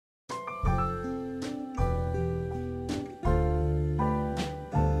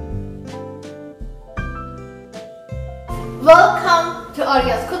Welcome to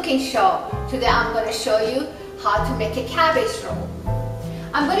Aria's cooking show. Today I'm going to show you how to make a cabbage roll.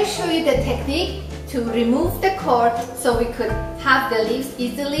 I'm going to show you the technique to remove the core so we could have the leaves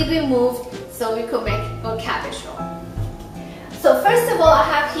easily removed so we could make our cabbage roll. So first of all, I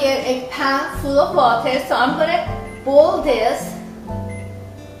have here a pan full of water, so I'm going to boil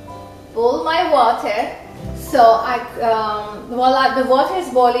my water. So while the water is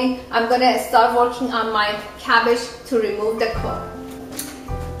boiling, I'm going to start working on my cabbage to remove the core.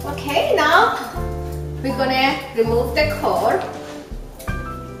 Okay, now we're going to remove the core.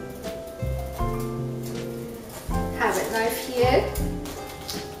 Have a knife here.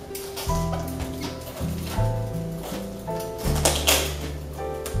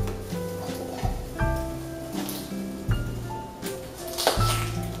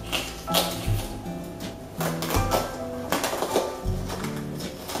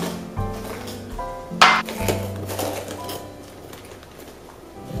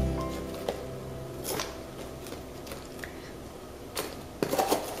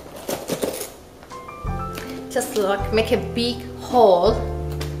 Just look, make a big hole,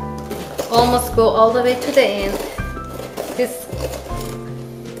 almost go all the way to the end. This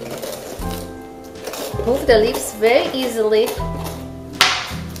move the leaves very easily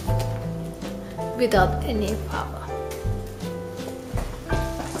without any problem.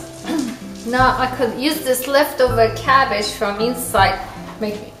 Now I could use this leftover cabbage from inside.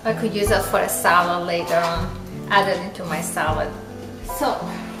 I could use it for a salad later on, add it into my salad. So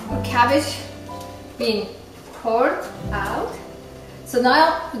cabbage being poured out. So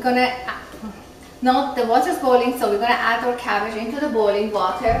now we're gonna, now the water's boiling, so we're gonna add our cabbage into the boiling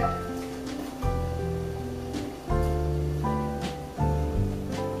water.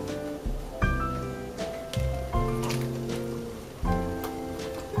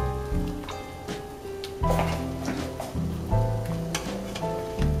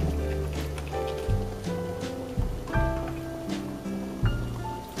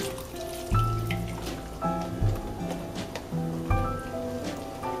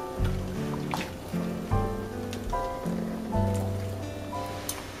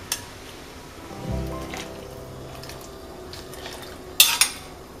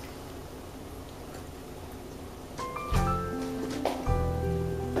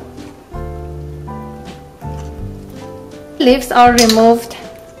 Leaves are removed,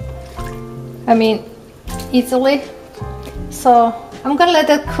 easily. So I'm gonna let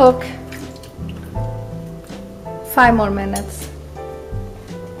it cook 5 more minutes.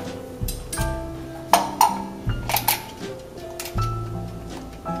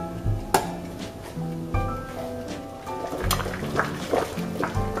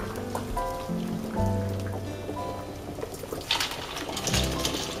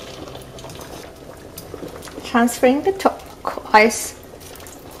 Transferring the ice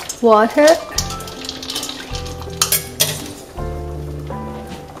water.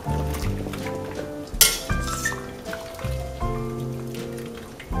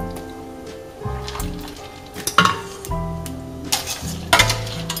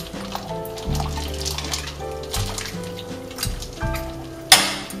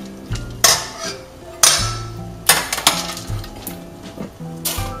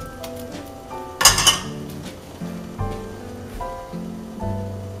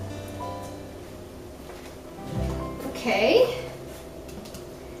 Okay,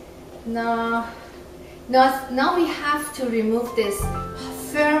 now we have to remove this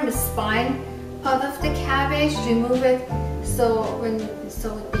firm spine part of the cabbage, remove it so it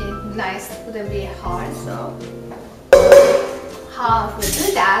would be nice, it wouldn't be hard. So how we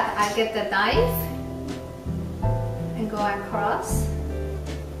do that, I get the knife and go across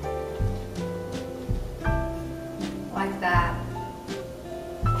like that.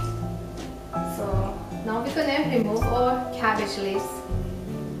 So now we're going to remove our cabbage leaves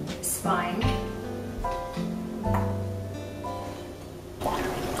spine.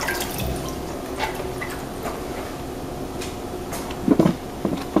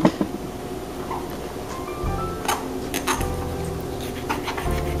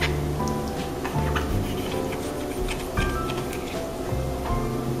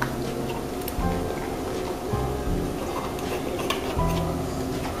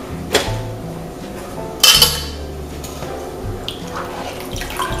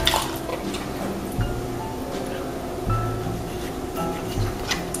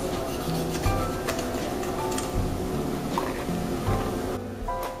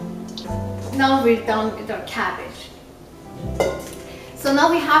 Now we're done with our cabbage. So now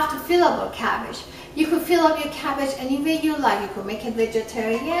we have to fill up our cabbage. You could fill up your cabbage any way you like. You could make it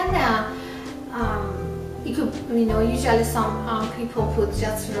vegetarian, you could, you know, usually some people put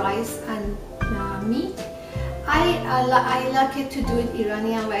just rice and meat. I like it to do it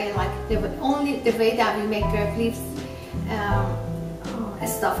Iranian way, like only the way that we make grape leaves,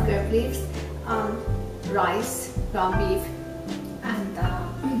 stuffed grape leaves, rice, ground beef, and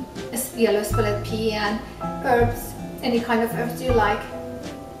yellow split pea and herbs, any kind of herbs you like.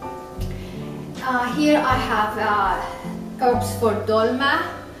 Here I have herbs for dolmeh,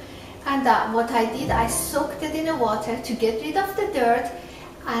 and what I did, I soaked it in the water to get rid of the dirt,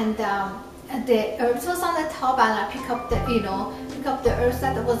 and the herbs was on the top, and I pick up the herbs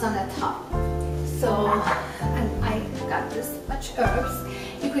that was on the top. So, and I got this much herbs.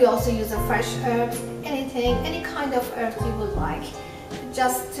 You could also use a fresh herbs, anything, any kind of herbs you would like,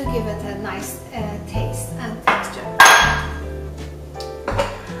 just to give it a nice taste and texture.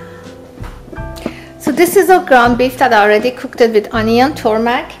 So this is our ground beef that I already cooked it with onion,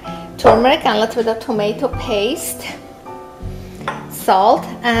 turmeric, and a little bit of tomato paste, salt,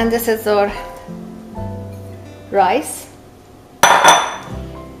 and this is our rice.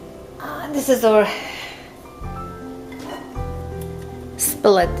 This is our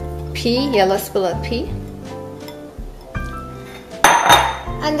split pea, yellow split pea,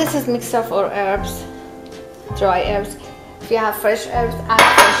 and this is mixed of our herbs, dry herbs. If you have fresh herbs, add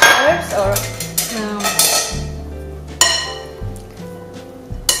fresh herbs, or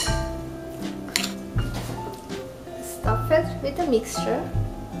stuff it with a mixture.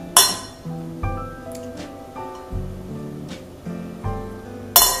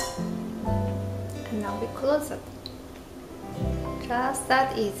 And now we close it. Just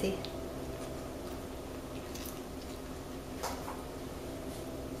that easy.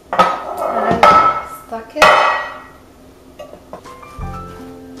 And stuck it.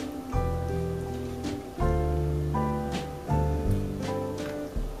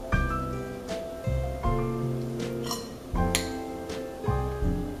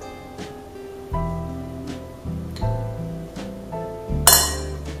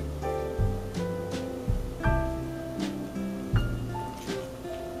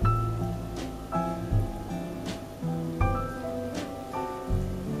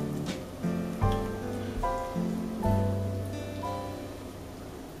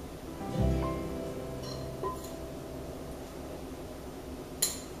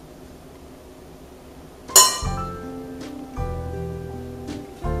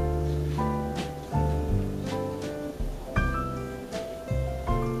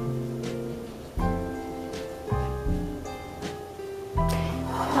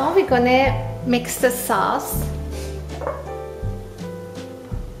 Now we're gonna mix the sauce.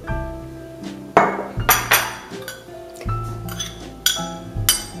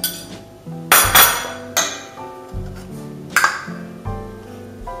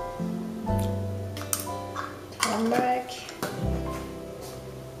 Turmeric.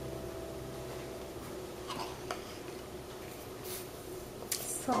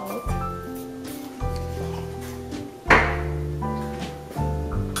 Salt.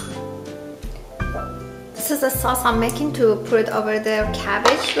 This is the sauce I'm making to put over the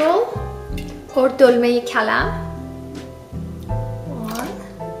cabbage roll or Dolmeh Kalam.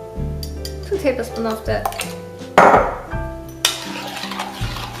 2 tablespoons of the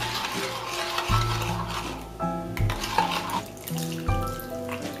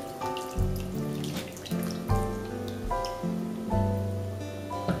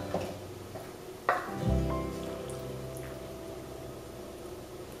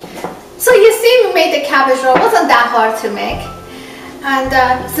So you see, we made the cabbage roll. It wasn't that hard to make, and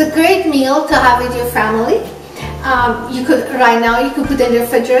it's a great meal to have with your family. You could put it in the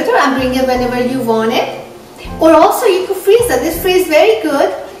refrigerator and bring it whenever you want it, or also you could freeze it. This freeze very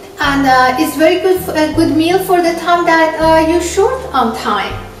good, and it's very good a good meal for the time that you're short on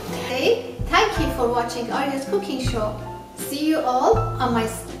time. Okay, thank you for watching Arya's cooking show. See you all on my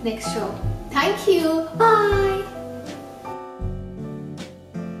next show. Thank you. Bye.